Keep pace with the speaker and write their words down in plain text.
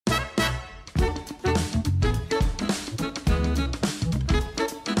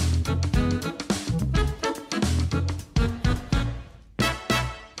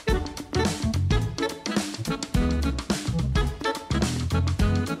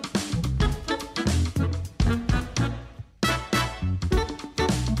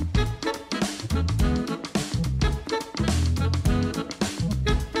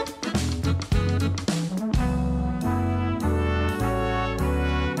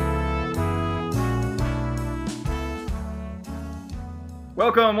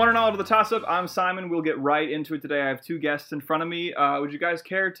Welcome, one and all, to the Toss-Up. I'm Simon. We'll get right into it today. I have two guests in front of me. Would you guys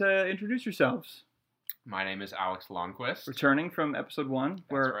care to introduce yourselves? My name is Alex Lonnquist. Returning from episode 1,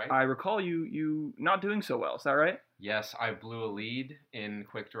 where right. I recall you not doing so well. Is that right? Yes, I blew a lead in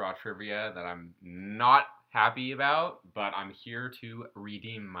Quick Draw Trivia that I'm not happy about, but I'm here to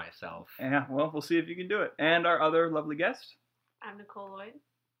redeem myself. Yeah, well, we'll see if you can do it. And our other lovely guest? I'm Nicole, Lloyd.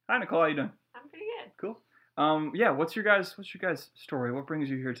 Hi, Nicole. How you doing? I'm pretty good. Cool. Yeah, what's your guys' story? What brings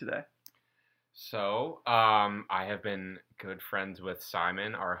you here today? So, I have been good friends with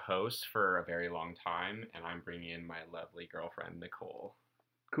Simon, our host, for a very long time, and I'm bringing in my lovely girlfriend, Nicole.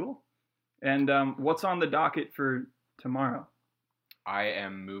 Cool. And what's on the docket for tomorrow? I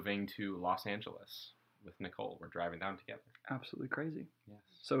am moving to Los Angeles with Nicole. We're driving down together. Absolutely crazy. Yes.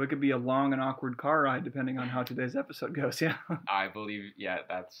 So it could be a long and awkward car ride depending on how today's episode goes, yeah? I believe, yeah,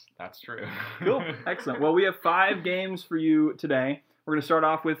 that's true. Cool. Excellent. Well, we have 5 games for you today. We're going to start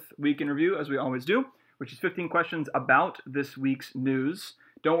off with Week in Review, as we always do, which is 15 questions about this week's news.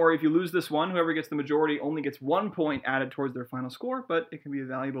 Don't worry, if you lose this one, whoever gets the majority only gets 1 point added towards their final score, but it can be a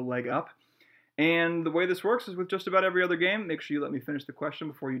valuable leg up. And the way this works is with just about every other game. Make sure you let me finish the question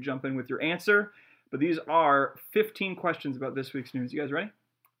before you jump in with your answer. But these are 15 questions about this week's news. You guys ready?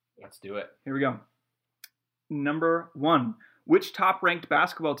 Let's do it. Here we go. Number 1. Which top-ranked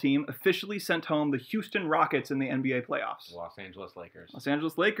basketball team officially sent home the Houston Rockets in the NBA playoffs? Los Angeles Lakers. Los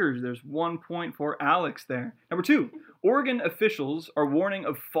Angeles Lakers. There's 1 point for Alex there. Number 2. Oregon officials are warning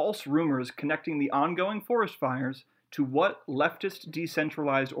of false rumors connecting the ongoing forest fires to what leftist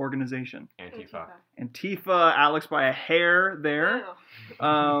decentralized organization? Antifa. Antifa. Alex by a hair there.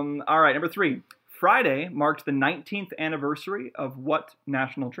 Oh. All right, number 3. Friday marked the 19th anniversary of what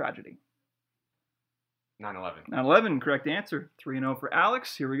national tragedy? 9/11. 9/11, correct answer. 3-0 for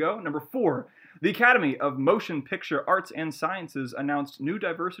Alex. Here we go. Number 4. The Academy of Motion Picture Arts and Sciences announced new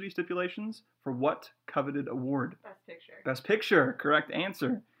diversity stipulations for what coveted award? Best Picture. Best Picture, correct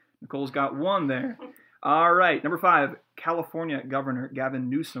answer. Nicole's got 1 there. All right, number 5. California Governor Gavin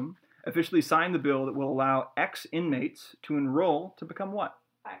Newsom officially signed the bill that will allow ex-inmates to enroll to become what?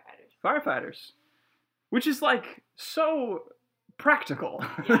 Firefighters. Which is like so practical.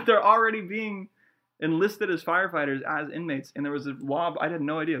 Yeah. They're already being enlisted as firefighters as inmates. And there was a law, I had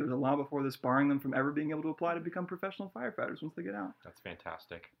no idea, there was a law before this barring them from ever being able to apply to become professional firefighters once they get out. That's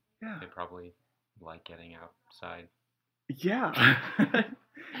fantastic. Yeah. They probably like getting outside. Yeah.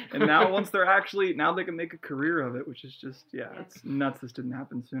 And now once they're actually, now they can make a career of it, which is just, yeah, it's nuts this didn't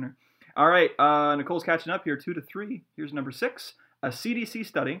happen sooner. All right, Nicole's catching up here, 2-3. Here's number 6. A CDC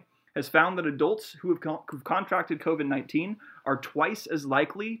study has found that adults who've contracted COVID-19 are twice as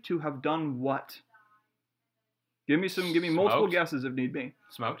likely to have done what? Give me multiple guesses if need be.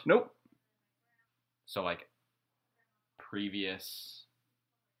 Smoked? Nope. So like previous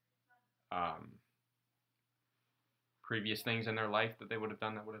things in their life that they would have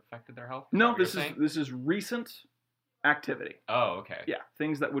done that would have affected their health? No, this is recent activity. Oh, okay. Yeah,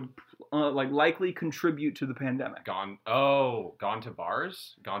 things that would likely contribute to the pandemic. Gone to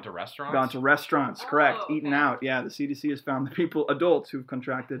bars? Gone to restaurants? Gone to restaurants, correct. Oh, okay. Eaten out. Yeah, the CDC has found the adults who've I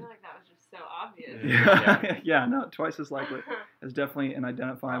contracted. feel like that was just so obvious. Yeah, yeah, no, twice as likely. It's definitely an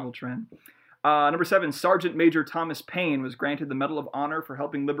identifiable trend. Number 7, Sergeant Major Thomas Paine was granted the Medal of Honor for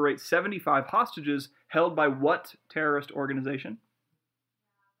helping liberate 75 hostages held by what terrorist organization?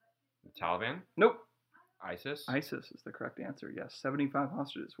 The Taliban? Nope. ISIS? ISIS is the correct answer, yes. 75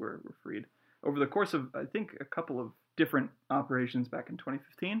 hostages were freed over the course of, I think, a couple of different operations back in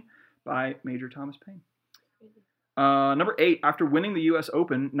 2015 by Major Thomas Paine. Number 8, after winning the U.S.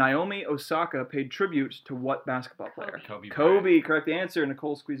 Open, Naomi Osaka paid tribute to what basketball player? Kobe. Correct answer.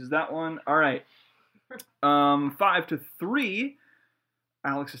 Nicole squeezes that one. All right. 5-3.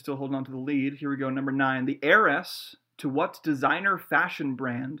 Alex is still holding on to the lead. Here we go. Number 9. The heiress to what designer fashion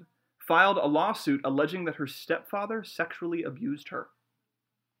brand filed a lawsuit alleging that her stepfather sexually abused her?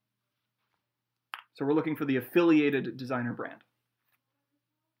 So we're looking for the affiliated designer brand.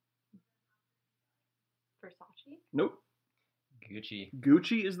 Versace? Nope.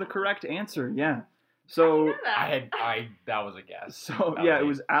 Gucci is the correct answer, yeah. So That that was a guess. So That yeah, it a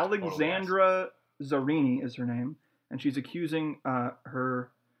was total guess. Alexandra Zarini is her name, and she's accusing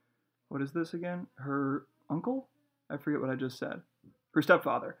her, what is this again? Her uncle? I forget what I just said. Her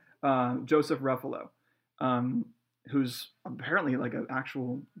stepfather, Joseph Ruffalo, who's apparently like an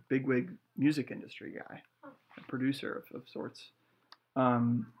actual bigwig music industry guy, a producer of sorts.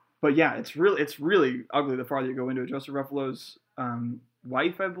 But yeah, it's really ugly the farther you go into it. Joseph Ruffalo's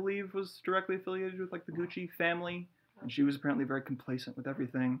wife, I believe, was directly affiliated with like the Gucci family, and she was apparently very complacent with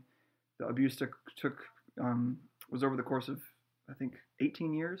everything. The abuse was over the course of I think,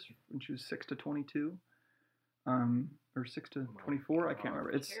 18 years when she was 6 to 22. Or 6 to 24, I can't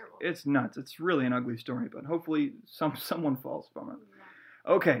remember. Terrible. It's nuts. It's really an ugly story, but hopefully someone falls from it.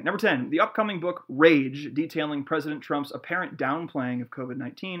 Yeah. Okay, number 10. The upcoming book Rage, detailing President Trump's apparent downplaying of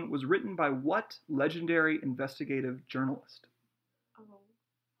COVID-19, was written by what legendary investigative journalist? Oh,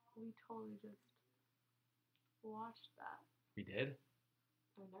 we totally just watched that. We did?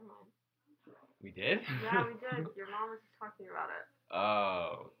 Oh, never mind. We did? Yeah, we did. Your mom was just talking about it.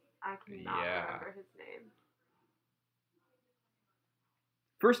 Oh. I cannot Yeah. remember his name.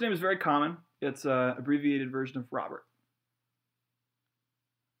 First name is very common. It's an abbreviated version of Robert.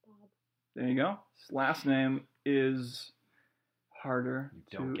 Bob. There you go. His last name is harder You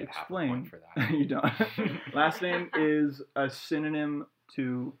don't to get half a explain. point for that. You don't. Last name is a synonym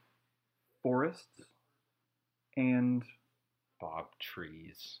to forests and Bob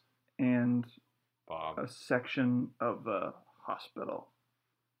Trees. a Bob. section of a hospital.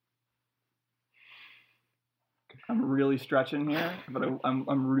 I'm really stretching here, but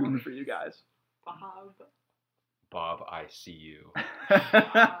I'm rooting for you guys. Bob. I see you.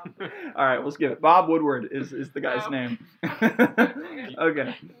 All right, we'll skip it. Bob Woodward is the guy's No. name.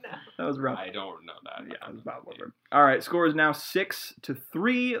 Okay, No. that was rough. I don't know that. Yeah, it was Bob Woodward. All right, score is now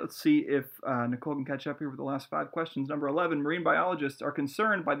 6-3. Let's see if Nicole can catch up here with the last 5 questions. Number 11, marine biologists are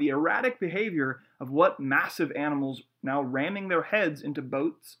concerned by the erratic behavior of what massive animals now ramming their heads into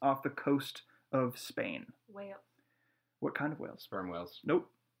boats off the coast of Spain? Whale. What kind of whales? Sperm whales. Nope.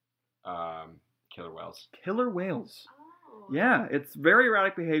 Killer whales. Killer whales. Oh. Yeah, it's very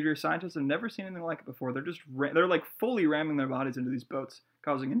erratic behavior. Scientists have never seen anything like it before. They're just they're like fully ramming their bodies into these boats,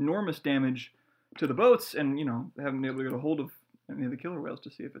 causing enormous damage to the boats, and they haven't been able to get a hold of any of the killer whales to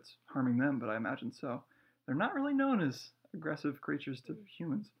see if it's harming them, but I imagine so. They're not really known as aggressive creatures to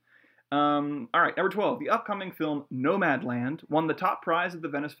humans. All right, number 12. The upcoming film Nomadland won the top prize at the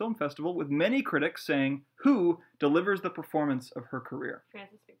Venice Film Festival, with many critics saying, "Who delivers the performance of her career?"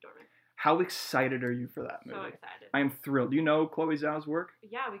 Frances McDormand. How excited are you for that movie? So excited. I am thrilled. Do you know Chloe Zhao's work?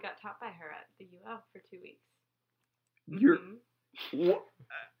 Yeah, we got taught by her at the UL for 2 weeks. You're Mhm.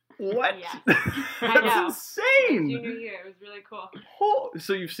 what? Yes. That's I know. insane. Junior year, it was really cool.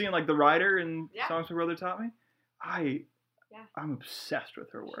 So you've seen like The Rider and Yeah. Songs My Brother Taught Me? Yeah. I'm obsessed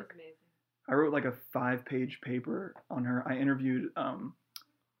with her work. She's amazing. I wrote like a 5-page paper on her. I interviewed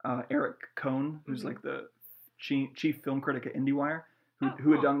Eric Cohn, who's Mhm. like the chief film critic at IndieWire, who had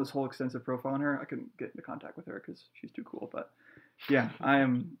cool. done this whole extensive profile on her. I couldn't get into contact with her because she's too cool. But yeah,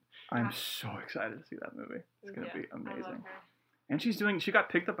 I'm Yeah. so excited to see that movie. It's gonna Yeah, be I love amazing. her. And she got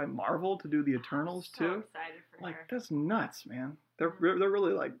picked up by Marvel to do the Eternals So too. excited for Like her. that's nuts, man. They're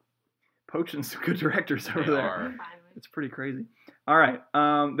really like poaching some good directors over They there. are. Finally. It's pretty crazy. All right,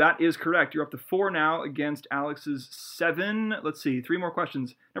 that is correct. You're up to 4 now against Alex's 7. Let's see, 3 more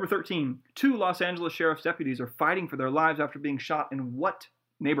questions. Number 13. 2 Los Angeles sheriff's deputies are fighting for their lives after being shot in what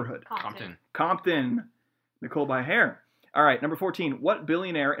neighborhood? Compton. Compton. Nicole by hair. All right, number 14. What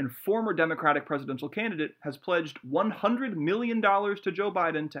billionaire and former Democratic presidential candidate has pledged $100 million to Joe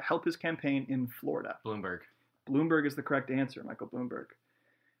Biden to help his campaign in Florida? Bloomberg. Bloomberg is the correct answer, Michael Bloomberg.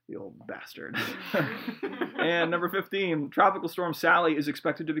 The old bastard. And number 15. Tropical storm Sally is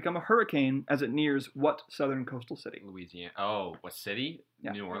expected to become a hurricane as it nears what southern coastal city? Louisiana. Oh, what city?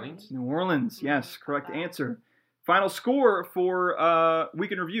 Yeah. New Orleans? New Orleans. Yes, correct answer. Final score for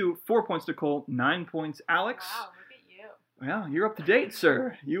Week in Review, 4 points Nicole, 9 points Alex. Wow, look at you. Well, you're up to date,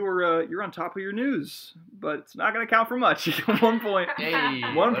 sir. You're on top of your news, but it's not going to count for much. You get 1 point. Hey,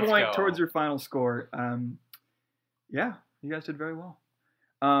 1 let's point go. towards your final score. Yeah, you guys did very well.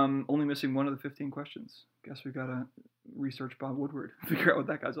 Only missing 1 of the 15 questions. Guess we gotta research Bob Woodward, figure out what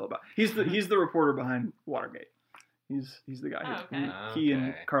that guy's all about. He's the reporter behind Watergate. He's the guy Oh, who okay. he and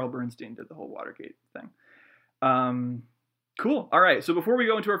Okay. Carl Bernstein did the whole Watergate thing. Cool. All right. So before we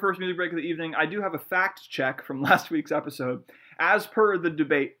go into our first music break of the evening, I do have a fact check from last week's episode. As per the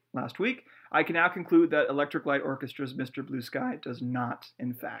debate last week, I can now conclude that Electric Light Orchestra's Mr. Blue Sky does not,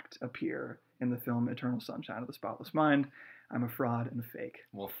 in fact, appear in the film Eternal Sunshine of the Spotless Mind. I'm a fraud and a fake.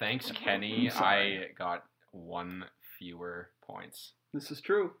 Well, thanks, Kenny. I'm sorry. I got 1 fewer points. This is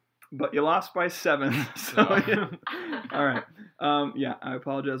true, but you lost by 7. So, So- yeah. All right. Yeah, I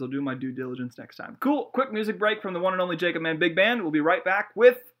apologize. I'll do my due diligence next time. Cool. Quick music break from the one and only Jacob Man Big Band. We'll be right back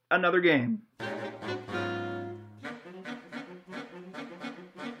with another game.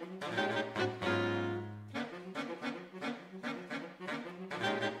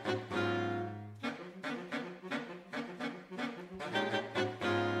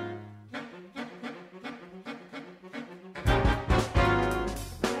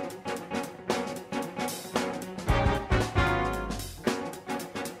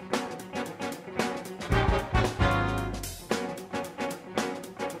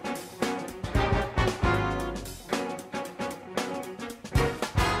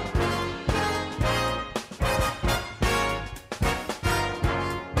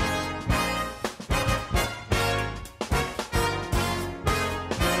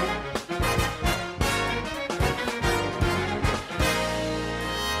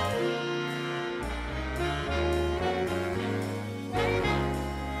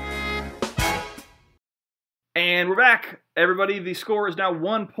 And we're back, everybody. The score is now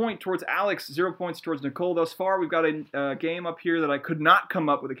 1 point towards Alex, 0 points towards Nicole thus far. We've got a game up here that I could not come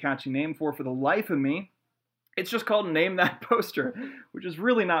up with a catchy name for the life of me. It's just called Name That Poster, which is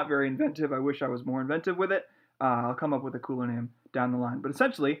really not very inventive. I wish I was more inventive with it. I'll come up with a cooler name down the line. But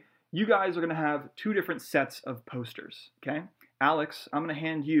essentially, you guys are going to have 2 different sets of posters, okay? Alex, I'm going to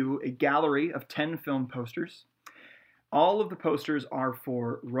hand you a gallery of 10 film posters. All of the posters are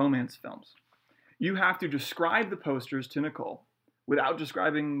for romance films. You have to describe the posters to Nicole without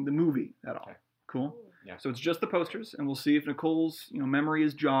describing the movie at all. Okay. Cool? Yeah. So it's just the posters, and we'll see if Nicole's memory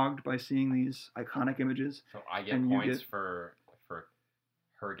is jogged by seeing these iconic images. So I get And you points get- for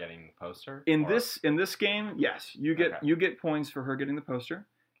her getting the poster? In or- this game, yes, you get Okay. you get points for her getting the poster,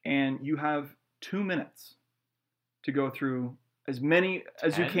 and you have 2 minutes to go through as many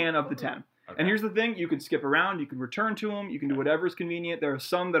as you 10? can of the 10. Okay. And here's the thing, you can skip around, you can return to them, you can do whatever is convenient. There are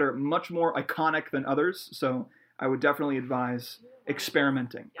some that are much more iconic than others, so I would definitely advise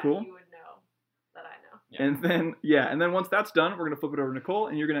experimenting. Yeah, Cool? you would know that I know. Yeah. And then once that's done, we're going to flip it over to Nicole,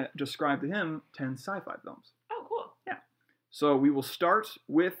 and you're going to describe to him 10 sci-fi films. Oh, cool. So we will start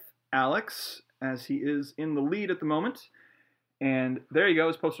with Alex, as he is in the lead at the moment. And there you go,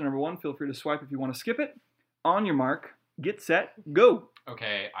 is poster number 1. Feel free to swipe if you want to skip it. On your mark, get set, go.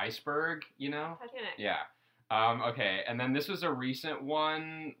 Okay, Iceberg, Titanic. Yeah. Okay, and then this was a recent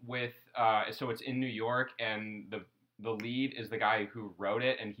one with, so it's in New York, and the lead is the guy who wrote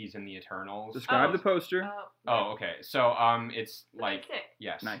it, and he's in the Eternals. Describe Oh. the poster. Oh, okay. So, it's The like, Big Sick.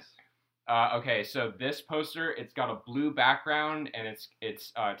 yes. Nice. Okay, so this poster, it's got a blue background, and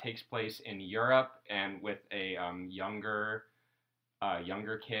it's takes place in Europe, and with a younger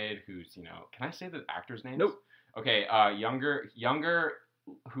kid who's Can I say the actor's name? Nope. Okay, younger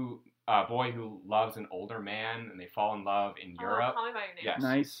boy who loves an older man, and they fall in love in Europe. Call Me by Your Name. Yes.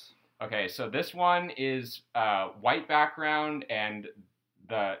 Nice. Okay, so this one is white background, and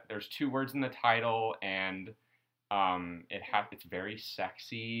there's 2 words in the title, and it's very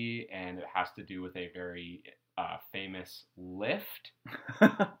sexy, and it has to do with a very famous lift.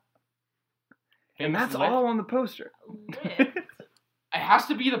 And that's lift. all on the poster. Lift. It has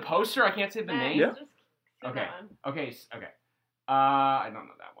to be the poster. I can't say the name. Yeah. Just say Okay. that one. Okay. I don't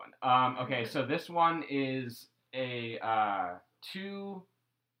know that one. Okay, so this one is a two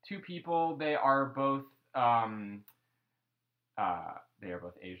people. They are both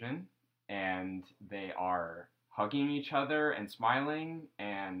Asian, and they are hugging each other and smiling,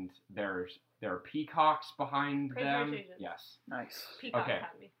 and there are peacocks behind Crazy them. Rich Asians. Yes. Nice. Peacocks Okay.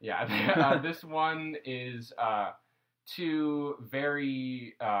 had me. Yeah. This one is 2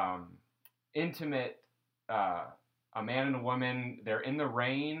 very intimate. A man and a woman. They're in the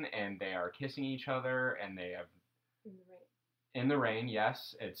rain, and they are kissing each other, and they have in the rain.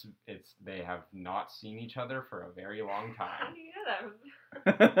 Yes, it's they have not seen each other for a very long How time. do you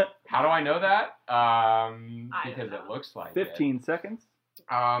know that? How do I know that? Because don't it know. looks like 15 seconds.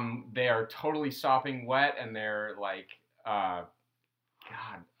 They are totally sopping wet, and they're like,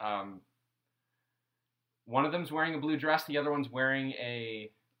 one of them's wearing a blue dress, the other one's wearing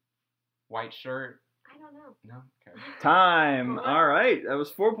a white shirt. I don't know. No, okay. Time. Cool. All right. That was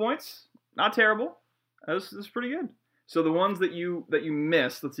 4 points. Not terrible. That's pretty good. So the ones that you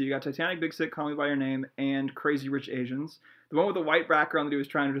missed, let's see, you got Titanic, Big Sick, Call Me By Your Name, and Crazy Rich Asians. The one with the white background that he was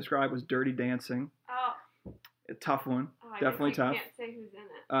trying to describe was Dirty Dancing. Oh. A tough one. I Definitely guess you tough. Can't say who's in it.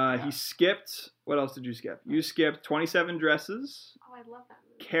 Yeah. He skipped, what else did you skip? You skipped 27 Dresses, Oh, I love that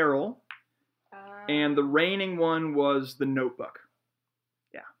movie. Carol, and the Uh, reigning one was The Notebook.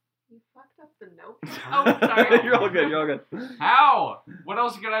 You fucked up the note. Oh, sorry. You're all good. You're all good. How? What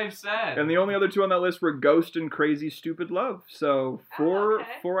else could I have said? And the only other 2 on that list were Ghost and Crazy Stupid Love. So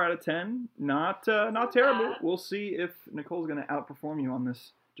okay. 4 out of 10. Not not terrible. bad. We'll see if Nicole's going to outperform you on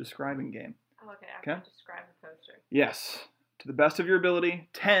this describing game. Oh, okay. I Okay. have to describe the poster. Yes. To the best of your ability,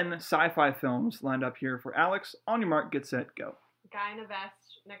 10 sci-fi films lined up here for Alex. On your mark, get set, go. Guy in a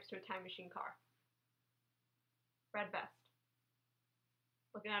vest next to a time machine car. Red vest.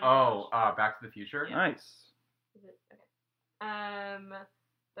 Looking at a Back to the Future? Yeah. Nice. Is it? Okay.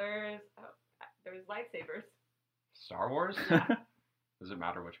 There's lightsabers. Star Wars? Yeah. Does it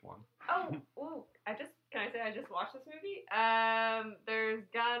matter which one? Oh, ooh, I just watched this movie. There's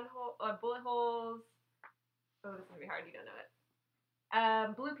bullet holes. Oh, this is gonna be hard. You don't know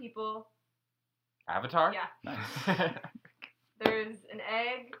it. Blue people. Avatar? Yeah. Nice. There's an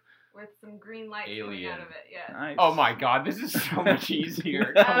egg with some green lights coming Alien. out of it. Yeah. Nice. Oh my god, this is so much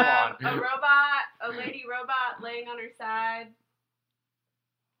easier. Come on. A lady robot laying on her side.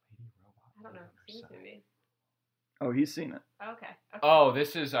 I don't know. Seen this movie. Oh, he's seen it. Okay. Oh,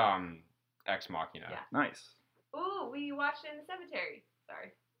 this is Ex Machina. Yeah. Nice. Ooh, we watched it in the cemetery.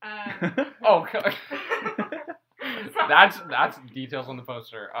 Sorry. Oh, God. That's details on the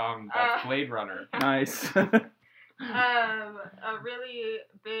poster. That's Blade Runner. Nice. A really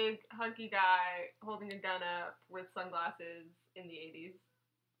big, hunky guy holding a gun up with sunglasses in the 80s.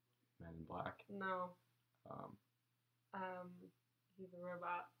 Men in Black. No. Um, He's a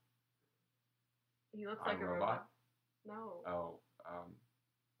robot. He looks I'm like a Robot? robot. No.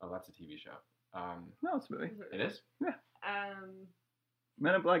 oh, that's a TV show. No, it's a movie. It is?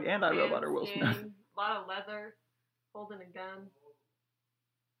 Men in Black and I, Robot are Will skin, Smith. a lot of leather, holding a gun.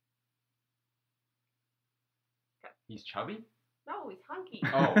 He's chubby? No, he's hunky.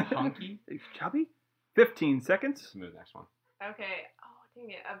 Oh, hunky? He's chubby? 15 seconds. Let's move to the next one. Okay. Oh,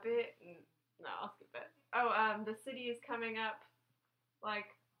 dang it. A bit. No, I'll skip it. Oh, the city is coming up. Like,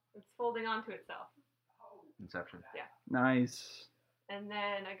 it's folding onto itself. Inception. Yeah. Nice. And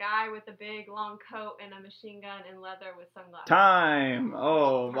then a guy with a big long coat and a machine gun and leather with sunglasses. Time.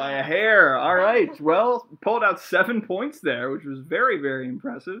 Oh, by a hair. All right. Well, pulled out 7 points there, which was very, very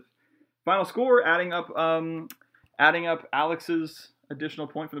impressive. Final score, adding up Alex's additional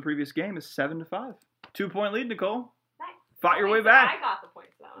point from the previous game, is 7-5. 2-point lead, Nicole. Nice. Fought your way So back. I got the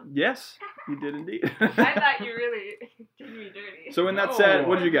points for that one. Yes, you did indeed. I thought you really did me dirty. So in that No. set,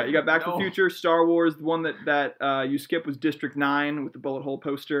 what did you get? You got Back to the No. Future, Star Wars. The one that you skipped was District 9 with the bullet hole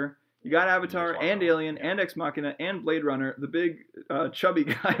poster. You got Avatar and Alien and Ex Machina and Blade Runner. The big chubby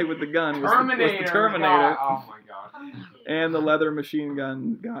guy with the gun was the Terminator. God. Oh, my God. And the leather machine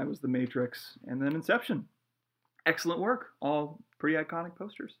gun guy was the Matrix. And then Inception. Excellent work. All pretty iconic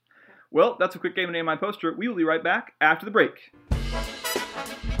posters. Well, that's a quick game of Name My Poster. We will be right back after the break.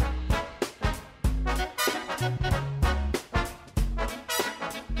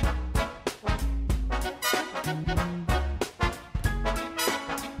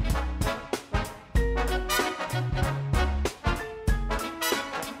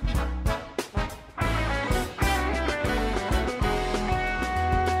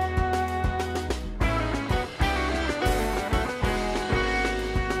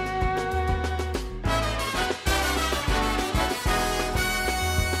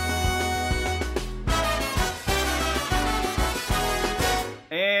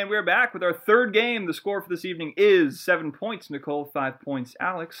 We're back with our third game. The score for this evening is 7 points, Nicole, 5 points,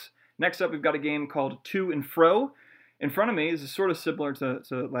 Alex. Next up, we've got a game called To and Fro. In front of me, this is sort of similar to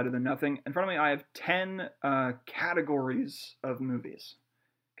Lighter Than Nothing. In front of me, I have 10 categories of movies,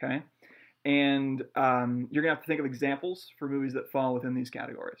 okay? And you're going to have to think of examples for movies that fall within these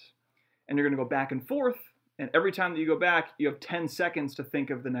categories. And you're going to go back and forth, and every time that you go back, you have 10 seconds to think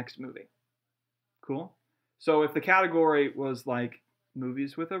of the next movie. Cool? So if the category was like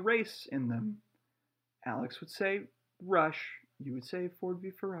movies with a race in them, Alex would say Rush, you would say Ford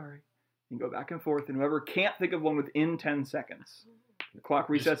v Ferrari. You go back and forth, and whoever can't think of one within 10 seconds, the clock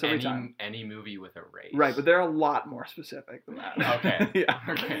resets every time. Any movie with a race. Right, but they're a lot more specific than that. Okay. Yeah.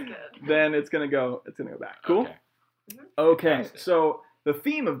 Okay. Then it's gonna go back. Cool? Okay. Okay, Fantastic. so the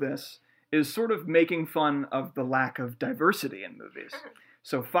theme of this is sort of making fun of the lack of diversity in movies.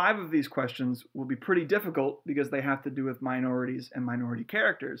 So 5 of these questions will be pretty difficult because they have to do with minorities and minority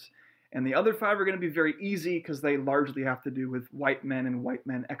characters. And the other 5 are going to be very easy because they largely have to do with white men and white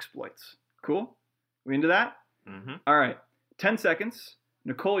men exploits. Cool? We into that? Mm-hmm. All right. 10 seconds.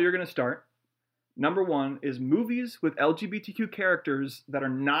 Nicole, you're going to start. Number 1 is movies with LGBTQ characters that are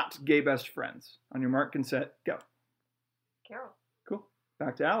not gay best friends. On your mark and set, go. Carol. Cool.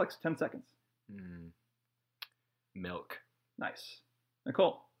 Back to Alex. 10 seconds. Milk. Nice.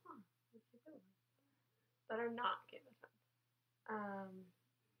 Nicole. That are not gay best friends.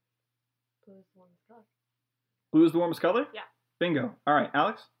 Blue is the warmest color. Blue is the warmest color? Yeah. Bingo. All right.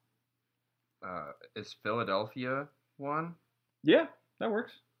 Alex? Is Philadelphia one? Yeah, that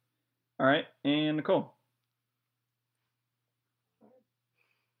works. All right. And Nicole?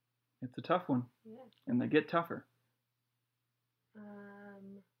 It's a tough one. Yeah. And they get tougher.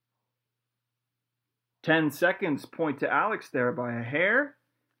 10 seconds. Point to Alex there by a hair.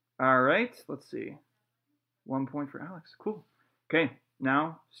 All right. Let's see. 1 point for Alex. Cool. Okay.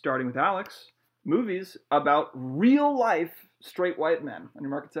 Now, starting with Alex. Movies about real life straight white men. On your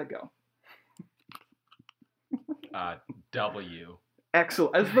mark, set, go. W.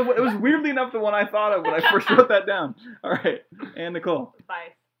 Excellent. It was weirdly enough the one I thought of when I first wrote that down. All right. And Nicole.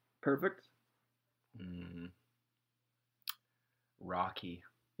 Vice. Perfect. Rocky.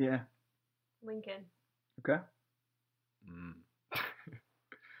 Yeah. Lincoln. Okay.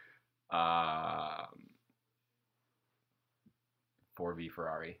 4v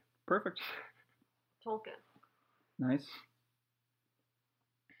Ferrari. Perfect. Tolkien. Nice.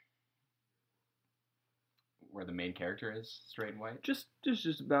 where the main character is straight and white? Just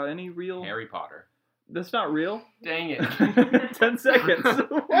about any real. Harry Potter. That's not real. Dang it. 10 seconds.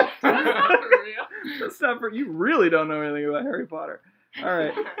 What? Not for real. That's not for. You really don't know anything about Harry Potter. All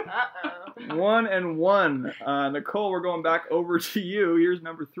right. Uh-oh. 1 and 1. Nicole, we're going back over to you. Here's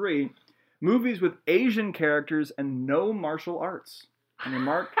number 3. Movies with Asian characters and no martial arts. On your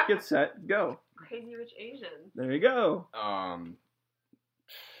mark, get set, go. Crazy Rich Asians. There you go.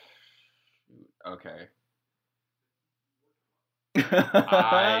 Okay.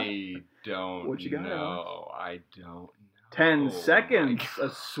 I don't What you got, know. I don't know. 10 Oh seconds. my A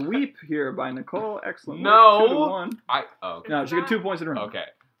sweep here by Nicole. Excellent. No. 2 to 1. Okay. No, she got 2 points in a row. Okay.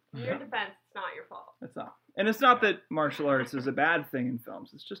 In your defense, it's not your fault. It's not. And it's not that martial arts is a bad thing in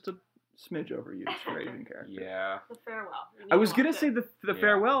films. It's just a smidge overused for Asian characters. Yeah. The farewell. You need I was to going to watch say it. the Yeah.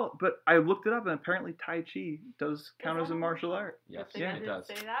 farewell, but I looked it up, and apparently Tai Chi does count Is as that a a martial martial art. Yes, Good thing I it didn't does.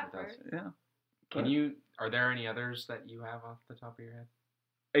 say that It does. first. Yeah. Can But you? Are there any others that you have off the top of your head?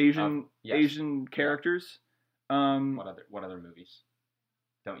 Asian Yes. Asian characters? What other movies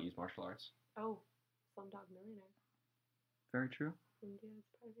don't use martial arts? Oh, Slumdog Millionaire. Very true. India is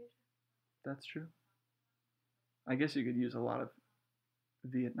part of Asia. That's true. I guess you could use a lot of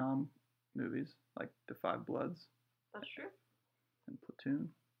Vietnam movies, like The Five Bloods That's true. and Platoon.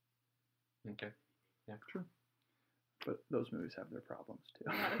 Okay. True. But those movies have their problems too.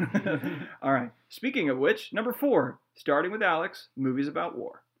 Yeah. All right. Speaking of which, number 4, starting with Alex, movies about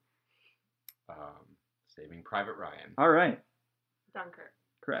war. Saving Private Ryan. All right. Dunkirk.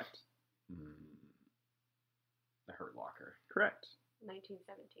 Correct. The Hurt Locker. Correct.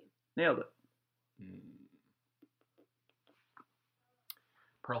 1917. Nailed it.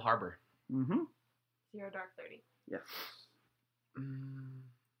 Pearl Harbor. Mm-hmm. Zero Dark 30. Yes. Mm.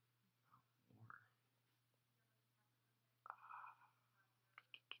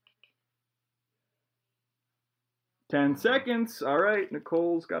 10 seconds. All right.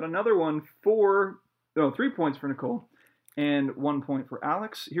 Nicole's got another one. 3 points for Nicole and 1 point for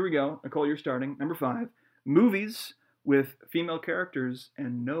Alex. Here we go. Nicole, you're starting. Number 5. Movies with female characters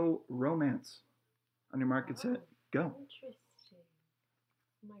and no romance. On your mark, get set, go. Interesting.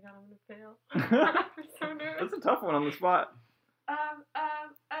 Oh my god, I'm gonna fail. I'm so nervous. That's a tough one on the spot. I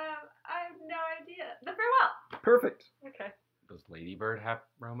have no idea. The Farewell. Perfect. Okay. Does Lady Bird have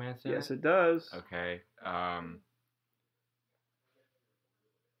romance in Yes, it? it does. Okay. That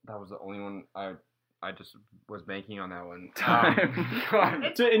was the only one I just was banking on that one. Time.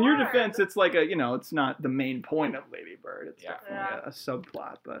 It's So in your hard. defense, it's like it's not the main point of Lady Bird. It's Yeah. definitely a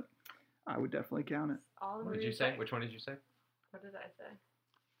subplot, but I would definitely count it. All the What did you movies say? that- Which one did you say? What did I say?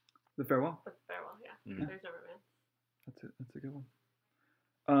 The Farewell. But the Farewell, yeah. Mhm. There's no romance. That's a good one.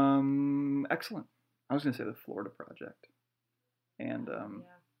 Excellent. I was gonna say the Florida Project, and Yeah.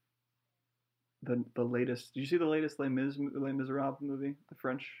 the latest. Did you see the latest Les Miserables movie? The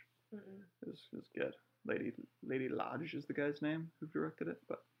French Mm-mm. is good. Lady Lodge is the guy's name who directed it,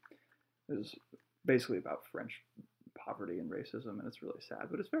 but it was basically about French poverty and racism, and it's really sad,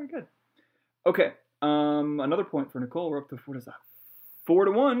 but it's very good. Okay, another point for Nicole. We're up to what is that? 4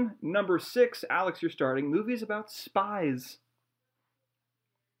 to 1. Number 6, Alex, you're starting. Movies about spies.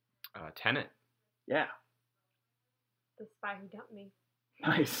 Tenet. Yeah, The Spy Who Dumped Me.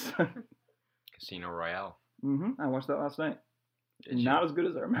 nice. Casino Royale. I watched that last night. Did you? Not as good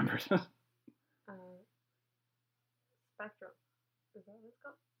as I remembered. Spectral. Is that what it's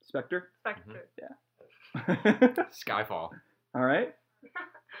called? Spectre. Spectre. Yeah. Skyfall. All right.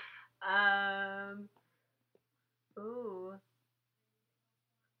 Ooh.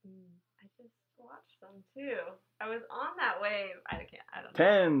 I just watched them too. I was on that wave. I don't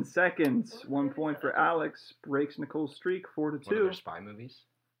know. 10 seconds. What 1 movie point is for that? Alex. Breaks Nicole's streak. 4 to What 2. other spy movies?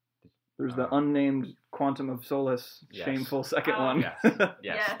 There's the unnamed Quantum of Solace, Yes. shameful second Oh. one. Yes.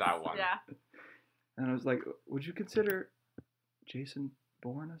 Yes, that one. Yeah. And I was like, would you consider Jason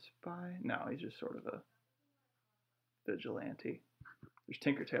Bourne a spy? No, he's just sort of a vigilante. There's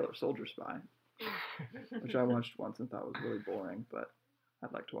Tinker Tailor Soldier Spy, which I watched once and thought was really boring, but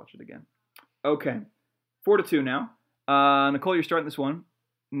I'd like to watch it again. Okay, 4 to 2 now. Nicole, you're starting this one.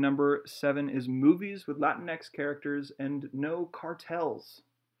 Number 7 is movies with Latinx characters and no cartels.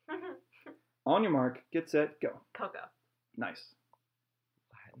 On your mark, get set, go. Coco. Nice.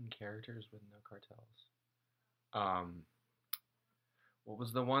 Latin characters with no cartels. What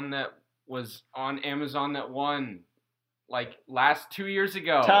was the one that was on Amazon that won like last 2 years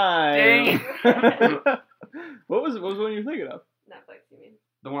ago? Time. Dang. What was one you're thinking of? Netflix, you mean?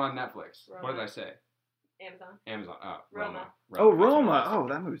 The one on Netflix. Roma. What did I say? Amazon. Amazon. Roma. Oh, That's what it Roma. was. Oh,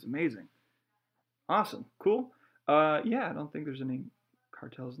 that movie's amazing. Awesome. Cool. Yeah, I don't think there's any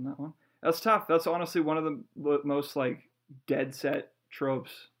cartels in that one. That's tough. That's honestly one of the most like dead set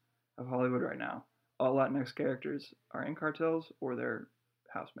tropes of Hollywood right now. All Latinx characters are in cartels or they're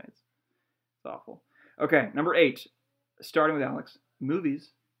housemates. It's awful. Okay, number 8. Starting with Alex.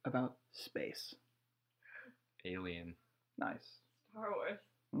 Movies about space. Alien. Nice. Star Wars.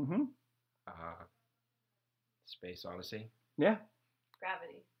 Mm-hmm. Space Odyssey. Yeah.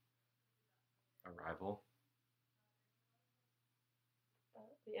 Gravity. Arrival.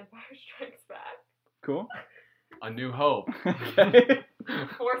 The Empire Strikes Back. Cool. A New Hope. Okay.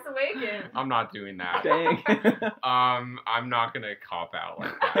 Force Awakens. I'm not doing that. Dang. I'm not gonna cop out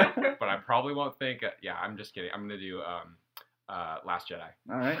like that. But I probably won't think. Yeah, I'm just kidding. I'm gonna do Last Jedi.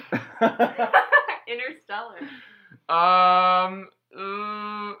 All right. Interstellar.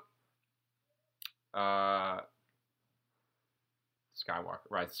 Skywalker.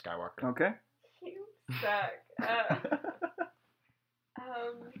 Rise of Skywalker. Okay. You suck.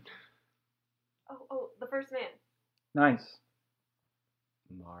 The First Man. Nice.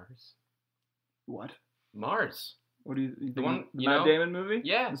 Mars. What? Mars. What do you think? The one, the you Matt know? Damon movie?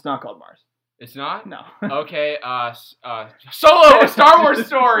 Yeah. It's not called Mars. It's not? No. Okay, Solo, a Star Wars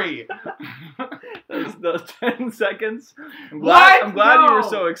story! those 10 seconds. I'm What? glad you were No.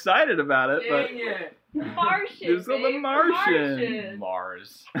 so excited about it. Dang it. Martian. It was called The babe. Martian.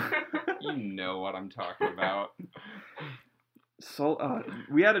 Mars. You know what I'm talking about. So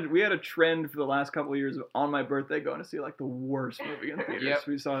we had a trend for the last couple of years of on my birthday going to see like the worst movie in theaters. Yep.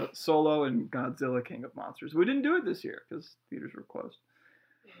 We saw Solo and Godzilla King of Monsters. We didn't do it this year because theaters were closed.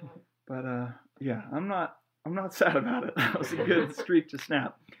 But yeah, I'm not sad about it. That was a good streak to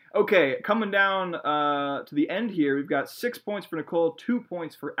snap. Okay, coming down to the end here, we've got 6 points for Nicole, 2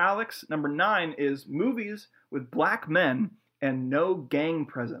 points for Alex. Number 9 is movies with black men and no gang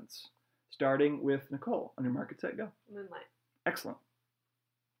presence. Starting with Nicole. On your mark, get set, go. Moonlight. Excellent.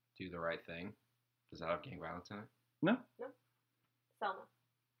 Do the Right Thing. Does that have gang violence in it? No? Selma.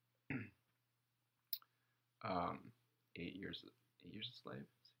 8 years a slave?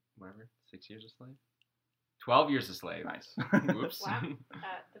 Whatever. 6 years a slave? 12 years a slave. Nice. Whoops. Wow.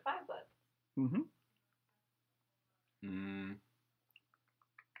 Defy Blood. Mm-hmm.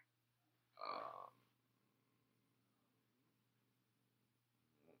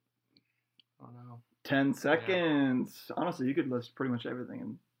 Oh no. 10 seconds. Yeah. Honestly, you could list pretty much everything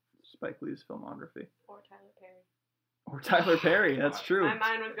in Spike Lee's filmography. Or Tyler Perry. Or Tyler Perry. That's true. My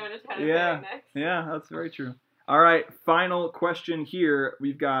mind was going to Tyler Perry next. Yeah, that's very true. All right, final question here.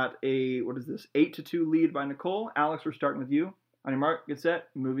 We've got a, 8-2 lead by Nicole. Alex, we're starting with you. On your mark, get set.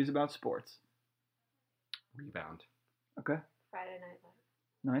 Movies about sports. Rebound. Okay. Friday Night Lights.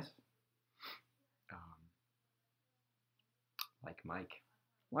 Nice. Like Mike.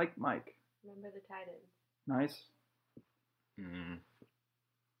 Like Mike. Remember the Titans. Nice.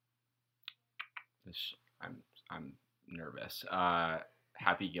 I'm nervous.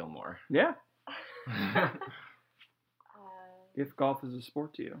 Happy Gilmore. Yeah. If golf is a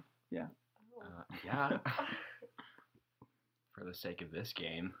sport to you. Yeah. Yeah. For the sake of this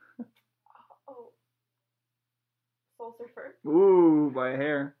game. Soul Surfer. Ooh, by a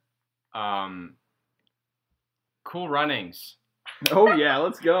hair. Cool Runnings. Oh yeah,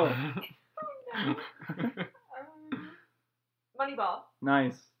 let's go. Moneyball.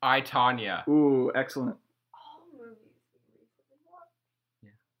 Nice. I, Tonya. Ooh, excellent. All movies we recently watched.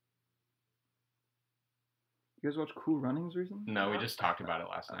 Yeah. You guys watch Cool Runnings recently? No, we just talked about it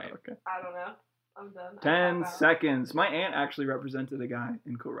last night. Okay. I don't know. I'm done. 10 seconds. My aunt actually represented a guy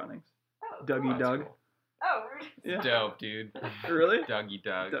in Cool Runnings. Oh, Dougie cool. Doug. Cool. Oh, Yeah. Dope, dude. Really? Dougie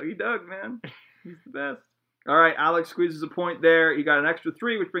Doug. Dougie Doug, man. He's the best. All right, Alex squeezes a point there. You got an extra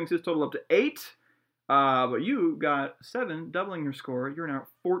 3, which brings his total up to 8. But you got 7, doubling your score. You're now at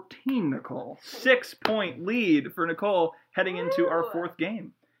 14, Nicole. 6-point lead for Nicole heading into our 4th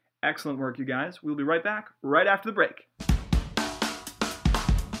game. Excellent work, you guys. We'll be right back right after the break.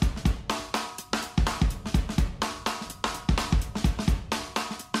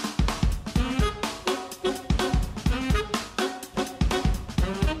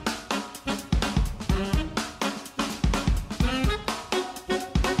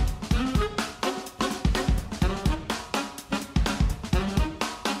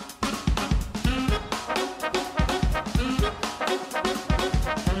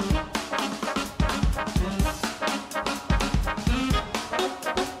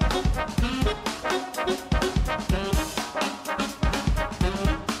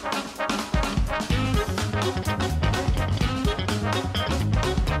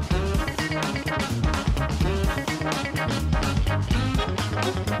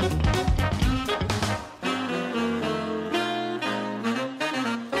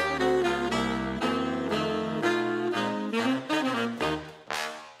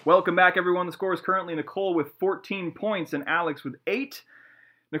 Welcome back, everyone. The score is currently Nicole with 14 points and Alex with 8.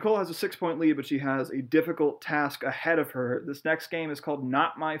 Nicole has a 6-point lead, but she has a difficult task ahead of her. This next game is called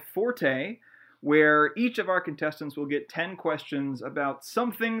Not My Forte, where each of our contestants will get 10 questions about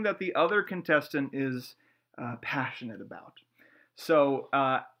something that the other contestant is passionate about. So,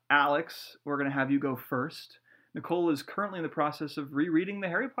 Alex, we're going to have you go first. Nicole is currently in the process of rereading the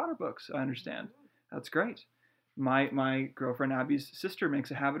Harry Potter books, I understand. That's great. My girlfriend Abby's sister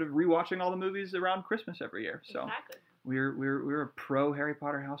makes a habit of rewatching all the movies around Christmas every year. So Exactly. we're a pro Harry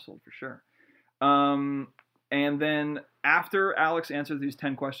Potter household for sure. And then after Alex answers these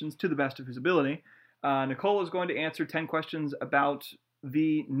 10 questions to the best of his ability, Nicole is going to answer 10 questions about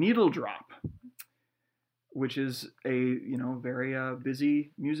the needle drop, which is a very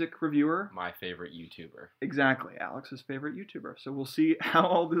busy music reviewer. My favorite YouTuber. Exactly, Alex's favorite YouTuber. So we'll see how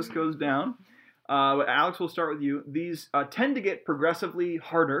all this goes down. But Alex, we'll start with you. These tend to get progressively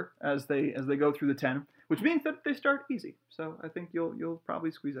harder as they go through the 10, which means that they start easy. So I think you'll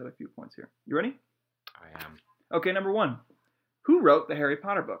probably squeeze out a few points here. You ready? I am. Okay, number 1. Who wrote the Harry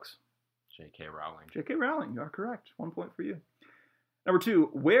Potter books? J.K. Rowling. J.K. Rowling, you are correct. 1 point for you. Number 2,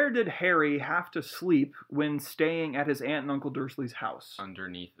 where did Harry have to sleep when staying at his aunt and Uncle Dursley's house?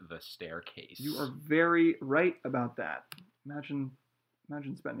 Underneath the staircase. You are very right about that. Imagine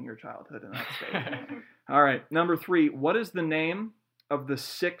spending your childhood in that state. All right, number 3, what is the name of the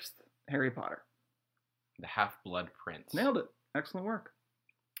 6th Harry Potter? The Half-Blood Prince. Nailed it. Excellent work.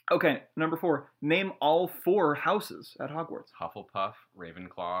 Okay, number 4, name all 4 houses at Hogwarts. Hufflepuff,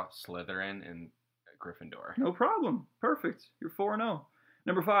 Ravenclaw, Slytherin, and Gryffindor. No problem. Perfect. You're 4-0.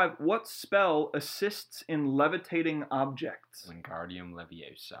 Number 5, what spell assists in levitating objects? Wingardium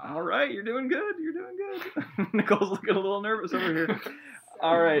Leviosa. All right, you're doing good. You're doing good. Nicole's looking a little nervous over here.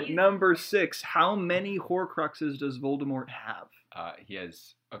 All right, number 6, how many Horcruxes does Voldemort have? He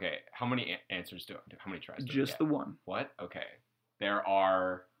has. Okay, how many answers how many tries? Just the one. What? Okay, there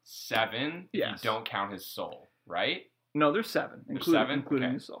are 7. If Yes. you don't count his soul, right? No, there's 7, There's including 7? including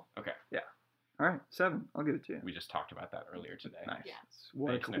Okay. his soul. Okay. Yeah. All right, 7. I'll give it to you. We just talked about that earlier today. Nice. Yeah.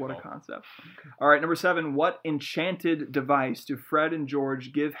 What Thanks, a Nicole. concept. All right, number 7. What enchanted device do Fred and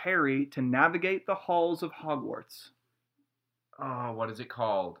George give Harry to navigate the halls of Hogwarts? Oh, what is it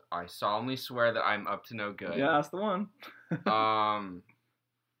called? I solemnly swear that I'm up to no good. Yeah, that's the one. I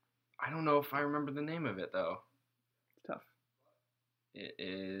don't know if I remember the name of it though. It's tough. It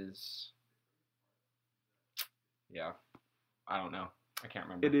is. Yeah, I don't know. I can't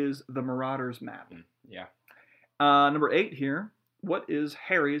remember. It is the Marauders map. Yeah. Number 8 here. What is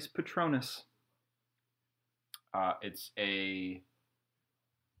Harry's Patronus? It's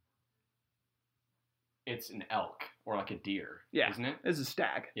an elk or like a deer. Yeah. Isn't it? It's a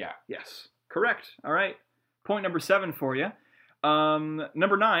stag. Yeah. Yes. Correct. All right. Point number 7 for you.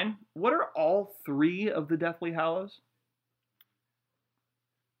 Number 9. What are all 3 of the Deathly Hallows?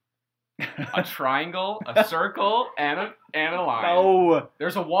 A triangle, a circle, and a line. No.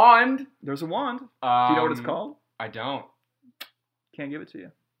 There's a wand. There's a wand. Do you know what it's called? I don't. Can't give it to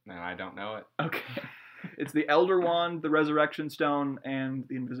you. No, I don't know it. Okay. It's the Elder Wand, the Resurrection Stone, and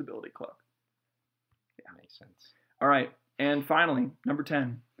the Invisibility Cloak. Yeah, makes sense. All right. And finally, number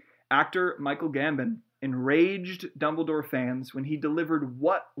 10. Actor Michael Gambon enraged Dumbledore fans when he delivered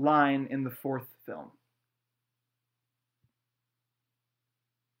what line in the 4th film?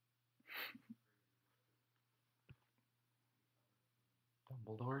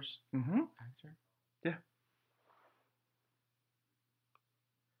 Dumbledore's Mm-hmm. actor? Yeah.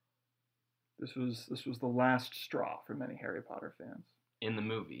 This was the last straw for many Harry Potter fans. In the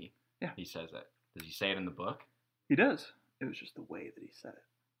movie, Yeah. he says it. Does he say it in the book? He does. It was just the way that he said it.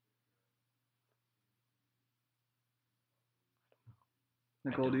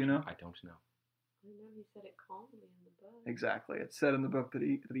 Nicole, do you know? I don't know. I know he said it calmly in the book. Exactly. It's said in the book that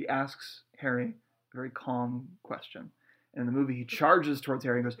he asks Harry a very calm question. In the movie, he charges towards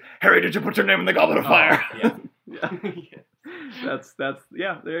Harry and goes, "Harry, did you put your name in the Goblet of Fire?" Yeah. Yeah. That's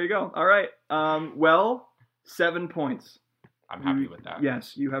yeah. There you go. All right. Well, 7 points. I'm happy with that.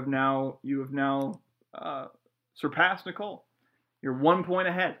 Yes, you have now surpassed Nicole. You're 1 point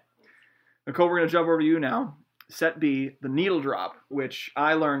ahead. Nicole, we're going to jump over to you now. Set B, the needle drop, which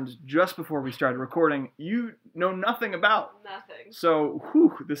I learned just before we started recording. You know nothing about. Nothing. So,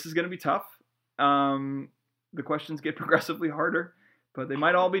 this is going to be tough. The questions get progressively harder, but they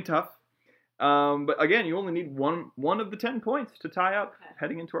might all be tough. But again, you only need one of the 10 points to tie up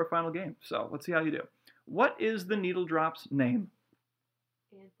heading into our final game. So let's see how you do. What is the needle drop's name?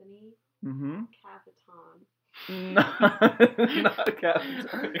 Anthony Mm-hmm. Caviton. Not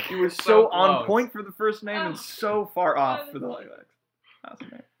Captain. He was so on point for the first name and so far off for the last. last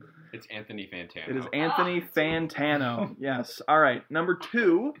name. It's Anthony Fantano. It is Anthony Fantano. Yes. All right. Number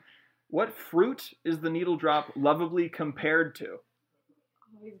 2. What fruit is the needle drop lovably compared to?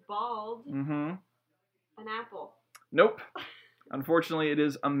 Oh, he's bald. Mm-hmm. An apple. Nope. Unfortunately, it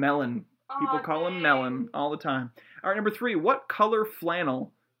is a melon. People call him melon all the time. All right, number 3. What color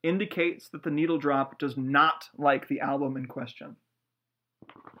flannel indicates that the needle drop does not like the album in question?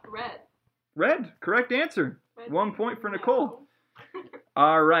 Red. Red. Correct answer. Red 1 point for no. Nicole.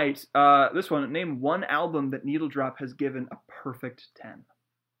 All right. This one. Name one album that Needle Drop has given a perfect 10.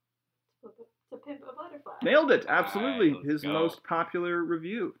 To Pimp a Butterfly. Nailed it. Absolutely. Right, His go. most popular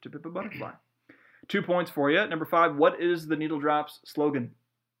review, To Pimp a Butterfly. 2 points for you. Number 5. What is the Needle Drop's slogan?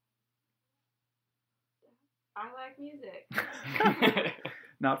 I like music.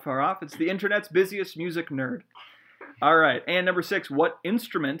 Not far off. It's the internet's busiest music nerd. All right. And number 6. What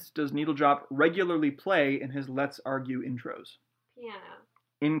instrument does Needle Drop regularly play in his Let's Argue intros? Piano.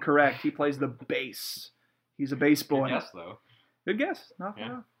 Incorrect. He plays the bass. He's a bass boy. Good guess, though. Good guess. Not far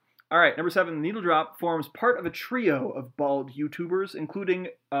Yeah. off. All right. Number 7. Needle Drop forms part of a trio of bald YouTubers, including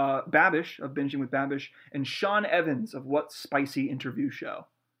Babish of Binging with Babish and Sean Evans of What Spicy Interview Show?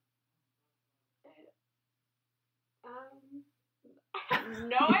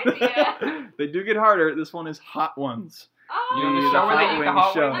 No idea. They do get harder. This one is Hot Ones. Oh, You know the The show where they Hot eat the Wings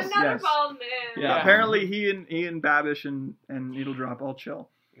hot show. wings? another Yes. bald man. Yeah, Yeah. apparently he and Babish and Needle Drop all chill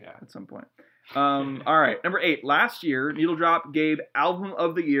Yeah. at some point. All right, number 8. Last year, Needle Drop gave Album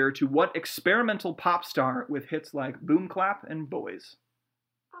of the Year to what experimental pop star with hits like Boom Clap and Boys?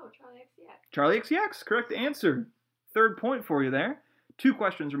 Oh, Charlie XCX. Charlie XCX, correct answer. 3rd point for you there. 2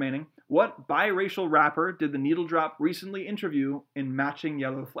 questions remaining. What biracial rapper did the Needle Drop recently interview in matching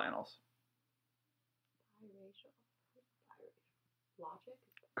yellow flannels? Logic.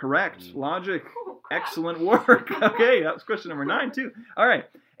 Correct. Logic. Oh, crap. Excellent work. Okay, that was question number 9 too. All right.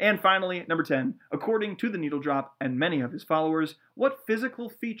 And finally, number 10. According to the Needle Drop and many of his followers, what physical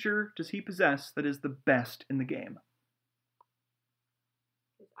feature does he possess that is the best in the game?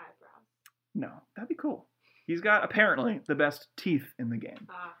 His eyebrows. No, that'd be cool. He's got, apparently, the best teeth in the game.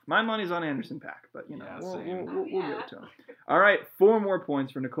 My money's on Anderson .Paak, but, you know, Yeah, we'll same. give it to him. All right, 4 more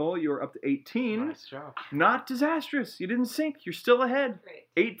points for Nicole. You're up to 18. Nice job. Not disastrous. You didn't sink. You're still ahead. Great.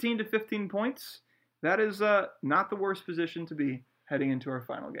 18 to 15 points. That is not the worst position to be heading into our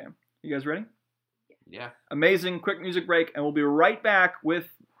final game. You guys ready? Yeah. Amazing. Quick music break, and we'll be right back with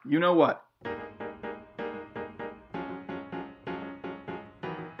you know what.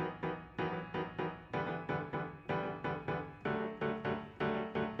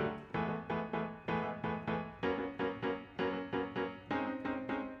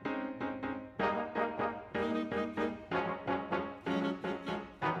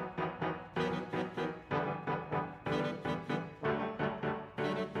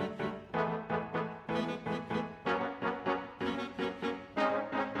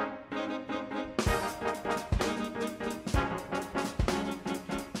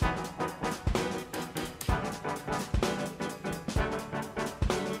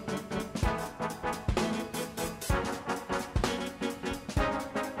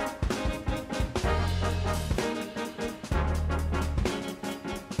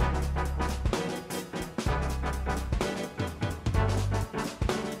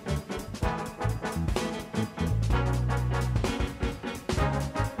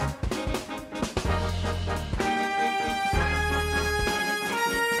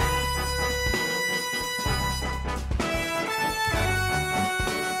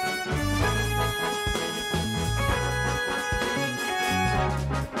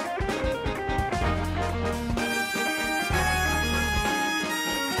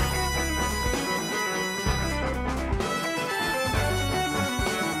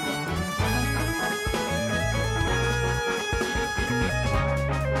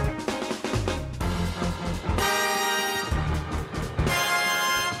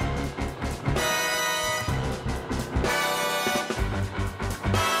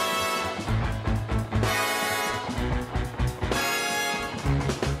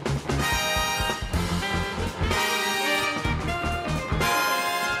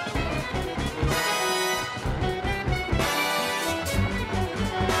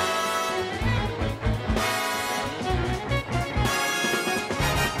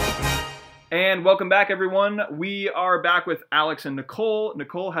 And welcome back, everyone. We are back with Alex and Nicole.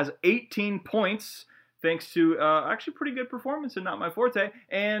 Nicole has 18 points, thanks to actually pretty good performance and Not My Forte.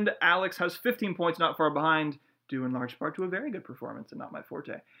 And Alex has 15 points, not far behind, due in large part to a very good performance and Not My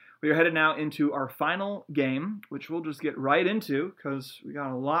Forte. We are headed now into our final game, which we'll just get right into because we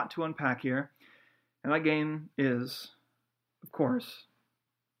got a lot to unpack here. And that game is, of course,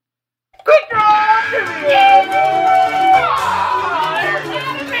 Quick Draw Trivia!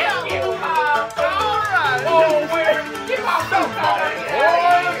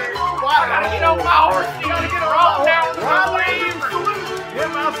 I gotta get on my horse. You gotta get roll down the highway. Get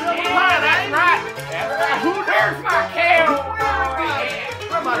myself a That's right. Where's my cow?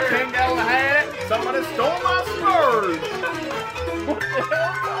 Where my 10 gallon hat? Somebody stole my spurs. What the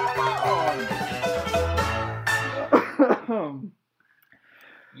hell's going on?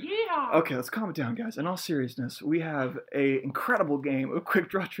 Yeah. Okay, let's calm it down, guys. In all seriousness, we have an incredible game of quick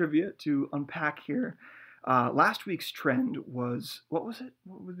draw trivia to unpack here. Last week's trend was, what was it?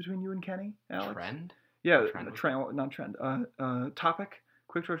 What was between you and Kenny, Alex? Trend? Yeah, Trend. not trend. Topic.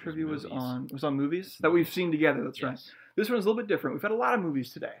 Quick draw trivia was movies. on movies that we've seen together. That's right. Yes. This one's a little bit different. We've had a lot of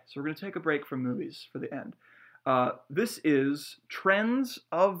movies today, so we're going to take a break from movies for the end. This is trends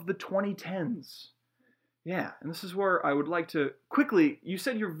of the 2010s. Yeah, and this is where I would like to quickly. You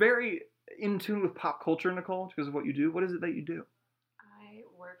said you're very in tune with pop culture, Nicole, because of what you do. What is it that you do? I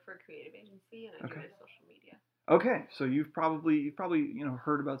work for a creative agency and I do Okay. their social media. Okay, so you've probably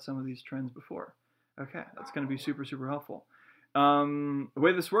heard about some of these trends before. Okay, that's going to be super helpful. The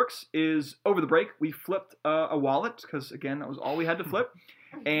way this works is over the break we flipped a wallet because again that was all we had to flip,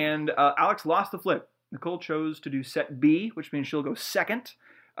 and Alex lost the flip. Nicole chose to do set B, which means she'll go second.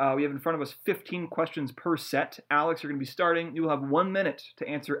 We have in front of us 15 questions per set. Alex, you're going to be starting. You will have 1 minute to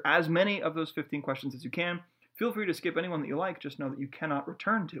answer as many of those 15 questions as you can. Feel free to skip anyone that you like. Just know that you cannot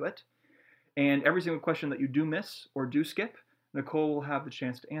return to it. And every single question that you do miss or do skip, Nicole will have the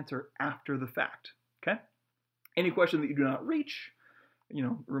chance to answer after the fact. Okay? Any question that you do not reach,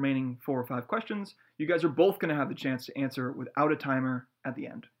 remaining 4 or 5 questions, you guys are both going to have the chance to answer without a timer at the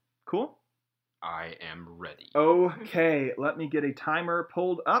end. Cool? I am ready. Okay, let me get a timer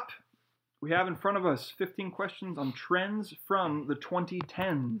pulled up. We have in front of us 15 questions on trends from the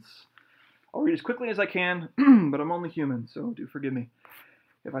 2010s. I'll read as quickly as I can, but I'm only human, so do forgive me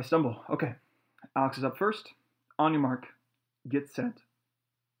if I stumble. Okay, Alex is up first. On your mark, get set,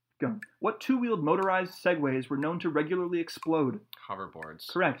 go. What two-wheeled motorized segways were known to regularly explode? Hoverboards.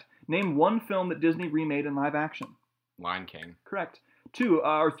 Correct. Name one film that Disney remade in live action. Lion King. Correct.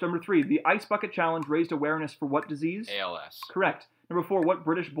 Number 3, the Ice Bucket Challenge raised awareness for what disease? ALS. Correct. Number 4, what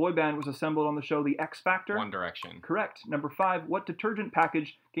British boy band was assembled on the show The X Factor? One Direction. Correct. Number 5, what detergent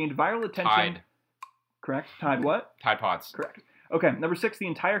package gained viral attention? Tide. Correct. Tide what? Tide Pods. Correct. Okay. Number 6, the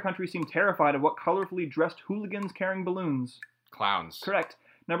entire country seemed terrified of what colorfully dressed hooligans carrying balloons? Clowns. Correct.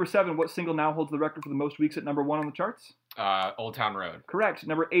 Number 7, what single now holds the record for the most weeks at number 1 on the charts? Old Town Road. Correct.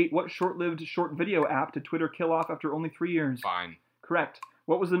 Number 8, what short-lived short video app did Twitter kill off after only 3 years? Fine. Correct.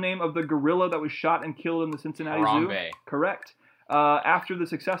 What was the name of the gorilla that was shot and killed in the Cincinnati Zoo? Harambe. Correct. After the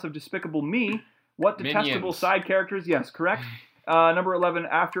success of Despicable Me, what detestable Minions. side characters? Yes, correct. Number 11,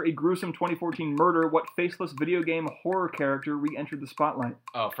 after a gruesome 2014 murder, what faceless video game horror character re-entered the spotlight?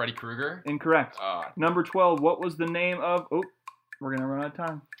 Oh, Freddy Krueger. Incorrect. Number 12, what was the name of... Oh, we're going to run out of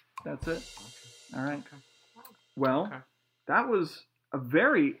time. That's it. All right. Okay. Well, Okay. that was a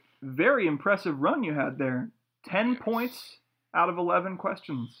very, very impressive run you had there. 10 Yes. points out of 11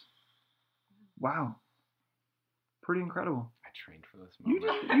 questions. Wow. Pretty incredible. I trained for this You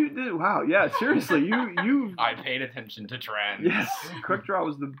moment. you did. Wow. Yeah, seriously. You I paid attention to trends. yes, quick draw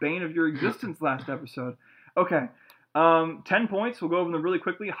was the bane of your existence last episode. Okay. 10 points. We'll go over them really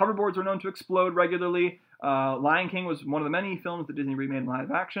quickly. Hoverboards are known to explode regularly. Lion King was one of the many films that Disney remade in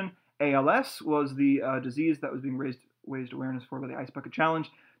live action. ALS was the disease that was being raised awareness for by the Ice Bucket Challenge.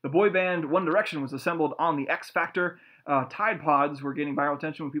 The boy band One Direction was assembled on the X Factor. Tide Pods were gaining viral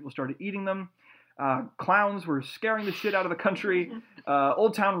attention when people started eating them. Clowns were scaring the shit out of the country.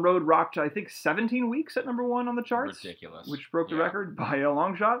 Old Town Road rocked, I think, 17 weeks at number 1 on the charts. Ridiculous. Which broke the Yeah. record by a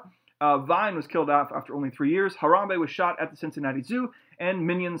long shot. Vine was killed off after only 3 years. Harambe was shot at the Cincinnati Zoo. And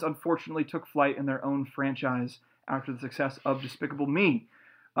Minions, unfortunately, took flight in their own franchise after the success of Despicable Me.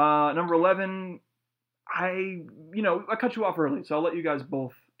 Number 11, I cut you off early, so I'll let you guys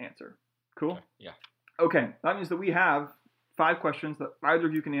both answer. Cool? Okay. Yeah. Okay, that means that we have 5 questions that either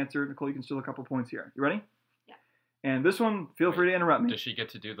of you can answer. Nicole, you can steal a couple points here. You ready? Yeah. And this one, feel free to interrupt me. Does she get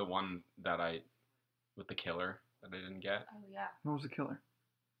to do the one that with the killer that I didn't get? Oh yeah. What was the killer?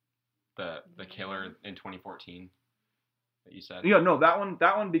 The killer in 2014 that you said? Yeah, no, that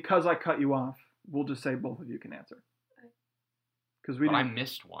one, because I cut you off, we'll just say both of you can answer. Because we But I didn't.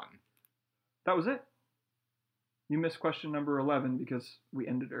 missed one. That was it. You missed question number 11 because we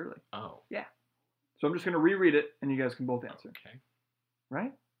ended early. Oh. So I'm just going to reread it, and you guys can both answer. Okay.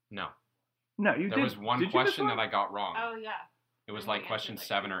 Right? No. No, you did. There was one Did you miss question one? that I got wrong. Oh yeah. It was And like we question answered,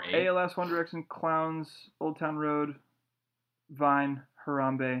 7 or 8. ALS, One Direction, Clowns, Old Town Road, Vine,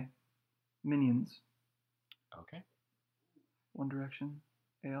 Harambe, Minions, Okay. One Direction,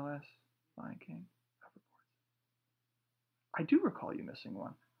 ALS, Lion King, Hoverboards. I do recall you missing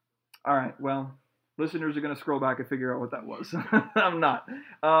one. All right, well, listeners are going to scroll back and figure out what that was. I'm not.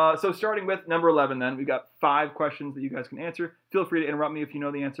 So starting with number 11 then, we've got 5 questions that you guys can answer. Feel free to interrupt me if you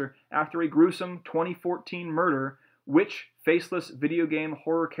know the answer. After a gruesome 2014 murder, which faceless video game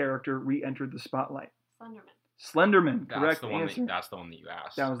horror character re-entered the spotlight? Slenderman, correct answer. That's the one that you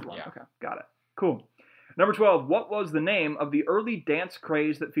asked. That was the one. Yeah. Okay, got it. Cool. Number 12, what was the name of the early dance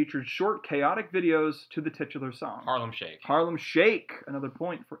craze that featured short, chaotic videos to the titular song? Harlem Shake. Harlem Shake. Another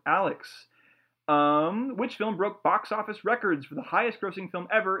point for Alex. Which film broke box office records for the highest grossing film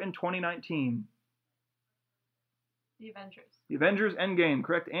ever in 2019? The Avengers. The Avengers Endgame.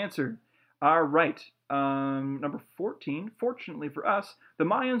 Correct answer. All right. Number 14, fortunately for us, the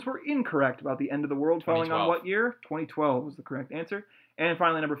Mayans were incorrect about the end of the world falling on what year? 2012 was the correct answer. And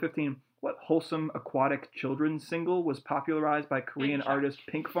finally, number 15, what wholesome aquatic children's single was popularized by Korean artist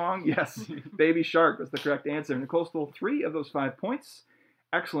Pinkfong? Yes, Baby Shark was the correct answer. Nicole stole 3 of those 5 points.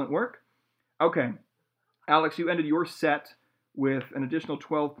 Excellent work. Okay, Alex, you ended your set with an additional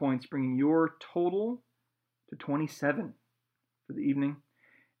 12 points, bringing your total to 27 for the evening.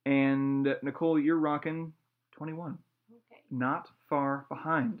 And Nicole, you're rocking 21. Okay. Not far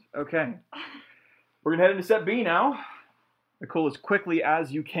behind. Okay. We're going to head into set B now. Nicole, as quickly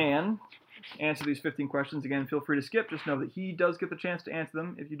as you can, answer these 15 questions. Again, feel free to skip. Just know that he does get the chance to answer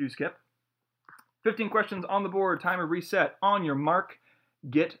them if you do skip. 15 questions on the board. Timer reset. On your mark,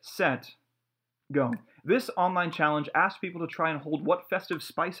 get set, go. This online challenge asked people to try and hold what festive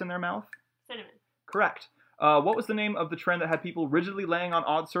spice in their mouth? Cinnamon. Correct. What was the name of the trend that had people rigidly laying on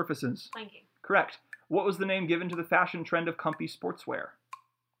odd surfaces? Planking. Correct. What was the name given to the fashion trend of comfy sportswear?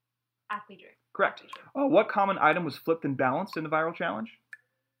 Athleisure. Correct. What common item was flipped and balanced in the viral challenge?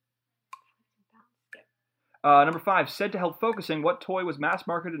 Skip. Number 5, said to help focusing, what toy was mass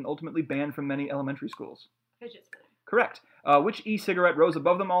marketed and ultimately banned from many elementary schools? Fidget spinner. Correct. Which e-cigarette rose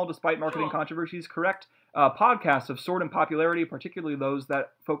above them all despite marketing controversies? Correct. Podcasts have soared in popularity, particularly those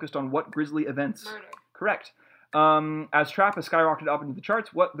that focused on what grisly events? Murder. Correct. As trap has skyrocketed up into the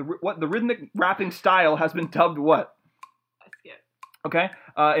charts, what the rhythmic rapping style has been dubbed what? Skip. Okay.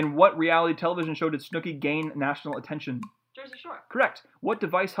 In what reality television show did Snooki gain national attention? Jersey Shore. Correct. What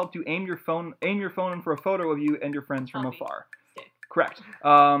device helped you aim your phone for a photo of you and your friends from afar? Stick. Correct.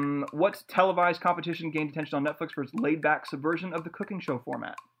 What televised competition gained attention on Netflix for its laid-back subversion of the cooking show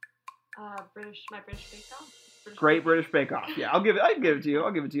format? My British Bake Off. British Bake Off. Yeah, I'll give it to you.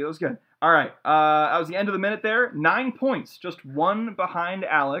 That was good. All right. That was the end of the minute there. 9 points. Just 1 behind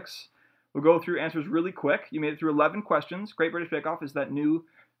Alex. We'll go through answers really quick. You made it through 11 questions. Great British Bake Off is that new,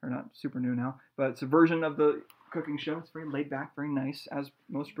 or not super new now, but it's a version of the cooking show. It's very laid back, very nice, as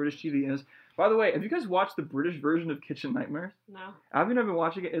most British TV is. By the way, have you guys watched the British version of Kitchen Nightmares? No. I've been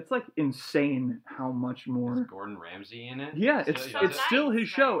watching it. It's like insane how much more. Is Gordon Ramsay in it? Yeah, it's nice, still his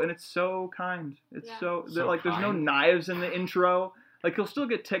show, right? And it's so kind. It's Yeah. there's no knives in the intro. Like he'll still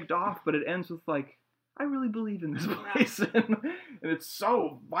get ticked off, but it ends with like, I really believe in this place, and it's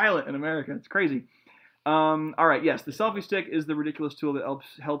so violent in America. It's crazy. All right, yes, the selfie stick is the ridiculous tool that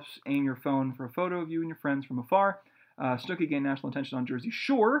helps aim your phone for a photo of you and your friends from afar. Snooki gained national attention on Jersey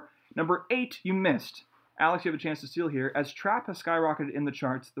Shore. Number 8, you missed. Alex, you have a chance to steal here. As trap has skyrocketed in the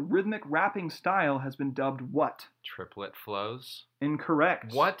charts, the rhythmic rapping style has been dubbed what? Triplet flows.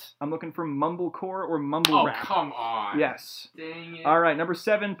 Incorrect. What? I'm looking for mumblecore or mumble rap. Oh, come on. Yes. Dang it. All right, number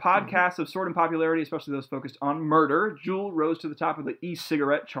 7, podcasts have soared in popularity, especially those focused on murder. Jewel rose to the top of the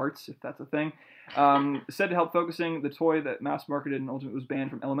e-cigarette charts, if that's a thing. Said to help focusing, the toy that mass marketed and ultimately was banned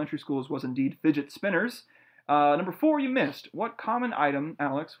from elementary schools was indeed fidget spinners. Number 4, you missed. What common item,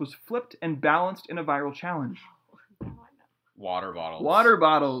 Alex, was flipped and balanced in a viral challenge? Water bottles. Water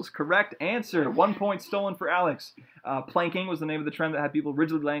bottles. Correct answer. 1 point stolen for Alex. Planking was the name of the trend that had people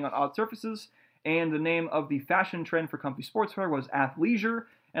rigidly laying on odd surfaces. And the name of the fashion trend for comfy sportswear was athleisure.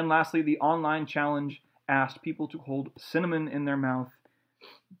 And lastly, the online challenge asked people to hold cinnamon in their mouth.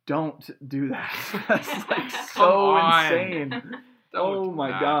 Don't do that. That's like so insane. Oh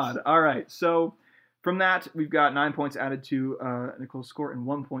my God. All right. So from that, we've got 9 points added to Nicole's score and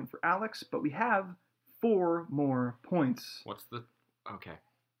 1 point for Alex. But we have 4 more points. What's the... Okay.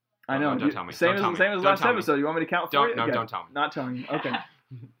 I know. Don't tell me. Same as last episode. You want me to count for you? No, Okay. don't tell me. Not telling you. Okay.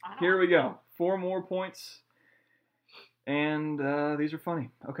 Here we go. 4 more points. And these are funny.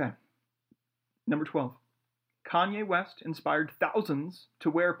 Okay. Number 12. Kanye West inspired thousands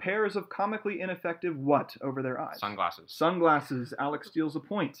to wear pairs of comically ineffective what over their eyes? Sunglasses. Sunglasses. Alex steals a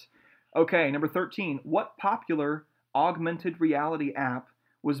point. Okay, number 13. What popular augmented reality app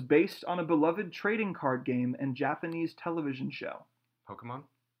was based on a beloved trading card game and Japanese television show? Pokemon.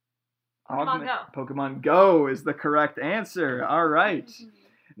 Pokemon Go. Pokemon Go is the correct answer. All right.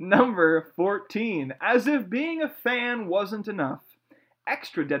 Number 14. As if being a fan wasn't enough,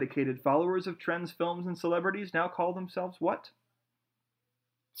 extra dedicated followers of trends, films, and celebrities now call themselves what?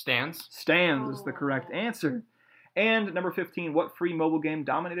 Stands. Stands is the correct answer. And number 15. What free mobile game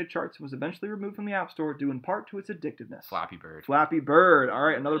dominated charts and was eventually removed from the App Store due in part to its addictiveness? Flappy Bird. Flappy Bird. All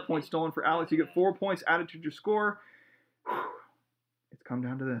right, another point stolen for Alex. You get 4 points added to your score. It's come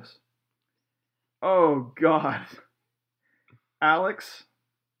down to this. Oh, God. Alex,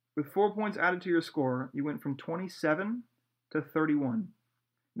 with 4 points added to your score, you went from 27 to 31.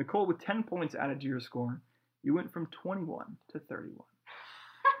 Nicole, with 10 points added to your score, you went from 21 to 31.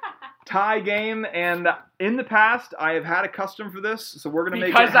 Tie game, and in the past, I have had a custom for this, so we're going to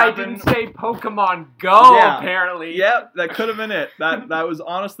make it Because happen. I didn't say Pokemon Go, Yeah. apparently. Yep, that could have been it. That was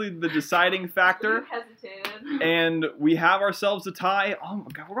honestly the deciding factor. You hesitated. And we have ourselves a tie. Oh my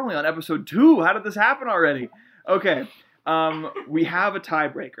God, we're only on episode 2. How did this happen already? Okay, we have a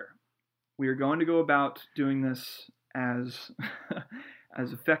tiebreaker. We are going to go about doing this as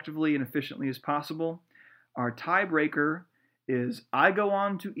as effectively and efficiently as possible. Our tiebreaker is I go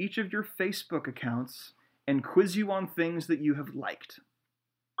on to each of your Facebook accounts and quiz you on things that you have liked.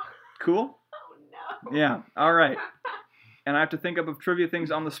 Cool? Oh no. Yeah, all right. And I have to think up of trivia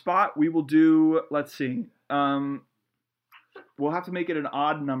things on the spot. We will do, let's see. We'll have to make it an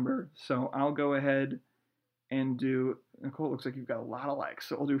odd number. So I'll go ahead and do, Nicole, it looks like you've got a lot of likes.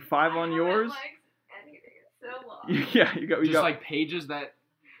 So we'll do 5 on yours. Anything. It's so long. Yeah, you got, Just like pages that...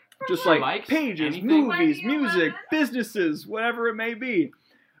 just like likes, pages, anything? movies, 20, music, 11. businesses, whatever it may be.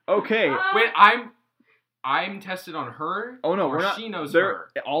 Okay. Wait, I'm tested on her? Oh no, or we're not. she knows there-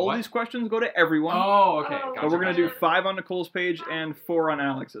 her? All What? of these questions go to everyone. Oh, okay. Oh. Gotcha, But we're gonna do gotcha. 5 on Nicole's page and 4 on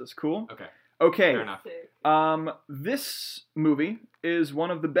Alex's. Cool? Okay, Okay. fair enough. This movie is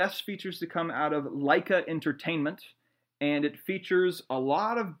one of the best features to come out of Leica Entertainment, and it features a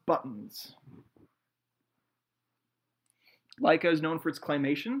lot of buttons. Leica is known for its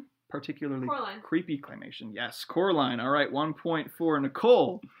claymation, particularly Coraline. creepy claymation. Yes, Coraline. All right, 1 point for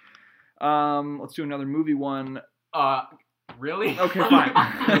Nicole. Let's do another movie one. Really? Okay, fine.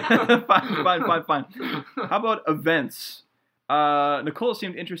 fine. How about events? Nicole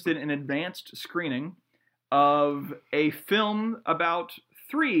seemed interested in advanced screening of a film about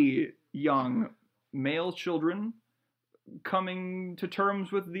 3 young male children coming to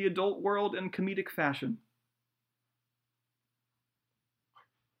terms with the adult world in comedic fashion.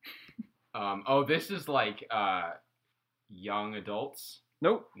 This is like young adults.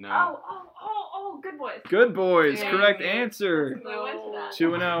 Nope. No. Oh, Good Boys. Good Boys. Dang Correct it. answer. I went to that.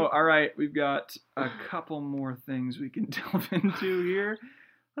 2-0. All right, we've got a couple more things we can delve into here.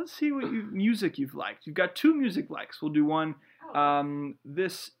 Let's see what music you've liked. You've got 2 music likes. We'll do one.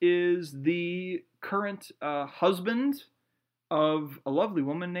 This is the current husband of a lovely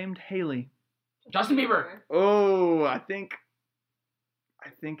woman named Haley. Justin Bieber. Oh, I think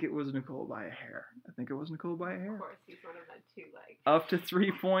it was Nicole by a hair. Of course, he's one of my 2 likes. Up to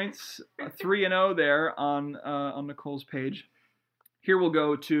 3 points, 3-0 there on Nicole's page. Here we'll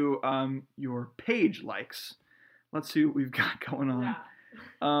go to your page likes. Let's see what we've got going on. Yeah.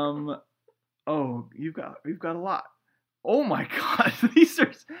 We've got a lot. Oh my God, these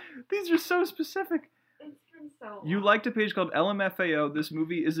are so specific. It's been so long. You liked a page called LMFAO. This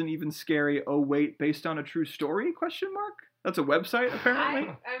movie isn't even scary. Oh wait, based on a true story? Question mark. That's a website apparently.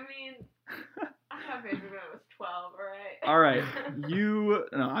 I mean, I have Facebook when I was 12. All right,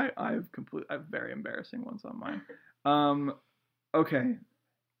 I have very embarrassing ones on mine. Okay,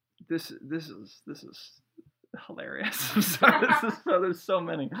 this is hilarious. I'm sorry, there's so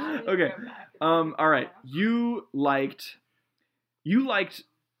many. Okay, all right, you liked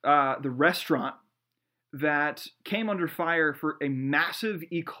the restaurant that came under fire for a massive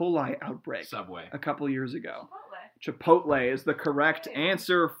E. coli outbreak Subway. a couple years ago. Chipotle. Chipotle is the correct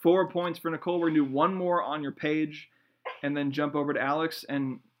answer. 4 points for Nicole. We're gonna do one more on your page, and then jump over to Alex.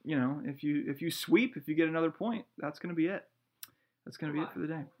 And if you sweep, if you get another point, that's gonna be it. That's gonna be it for the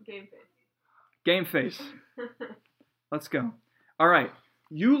day. Game face. Let's go. All right.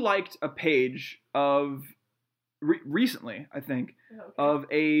 You liked a page of recently, I think, of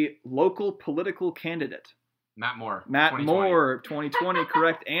a local political candidate. Matt Moore. 2020,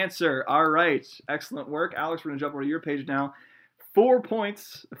 correct answer. All right. Excellent work. Alex, we're going to jump over to your page now. 4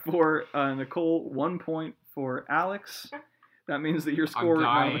 points for Nicole, 1 point for Alex. That means that your score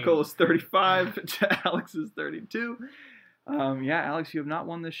right now, Nicole, is 35. Alex is 32. Alex, you have not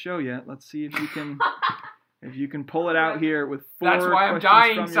won this show yet. Let's see if you can If you can pull it out here with 4 That's why I'm questions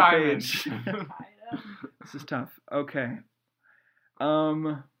dying, from your Simon. page. This is tough. Okay.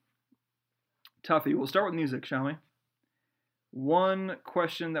 Tuffy, we'll start with music, shall we? One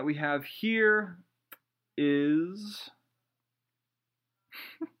question that we have here is...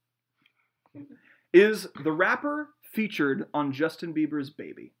 Is the rapper featured on Justin Bieber's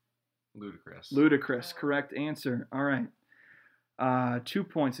Baby? Ludicrous. Ludicrous, correct answer. All right. 2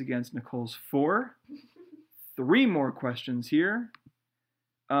 points against Nicole's 4. 3 more questions here.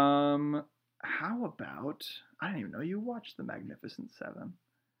 How about... I didn't even know you watched The Magnificent Seven.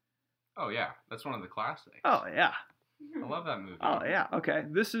 Oh yeah, that's one of the classics. Oh, yeah. I love that movie. Oh, yeah. Okay.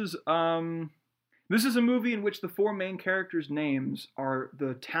 This is a movie in which the 4 main characters' names are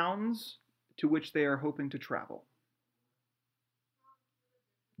the towns to which they are hoping to travel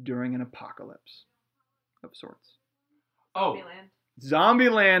during an apocalypse of sorts. Oh,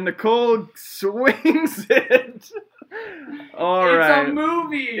 Zombieland. Nicole swings it. All it's right. a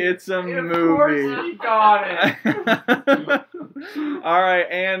movie. It's a Of movie. course he got it. All right,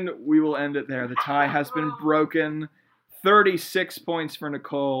 and we will end it there. The tie has been broken. 36 points for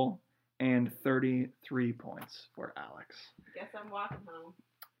Nicole and 33 points for Alex. Guess I'm walking home.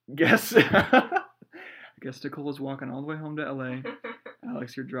 I guess Nicole is walking all the way home to LA.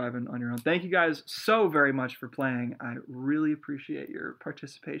 Alex, you're driving on your own. Thank you guys so very much for playing. I really appreciate your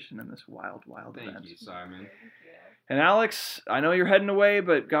participation in this wild, wild event. Thank you, Simon. And Alex, I know you're heading away,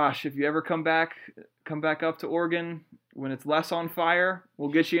 but gosh, if you ever come back up to Oregon when it's less on fire, we'll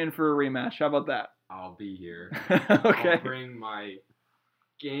get you in for a rematch. How about that? I'll be here. Okay. I'll bring my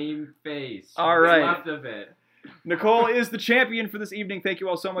game face. All right. What's left of it. Nicole is the champion for this evening. Thank you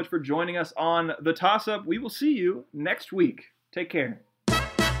all so much for joining us on The Toss Up. We will see you next week. Take care.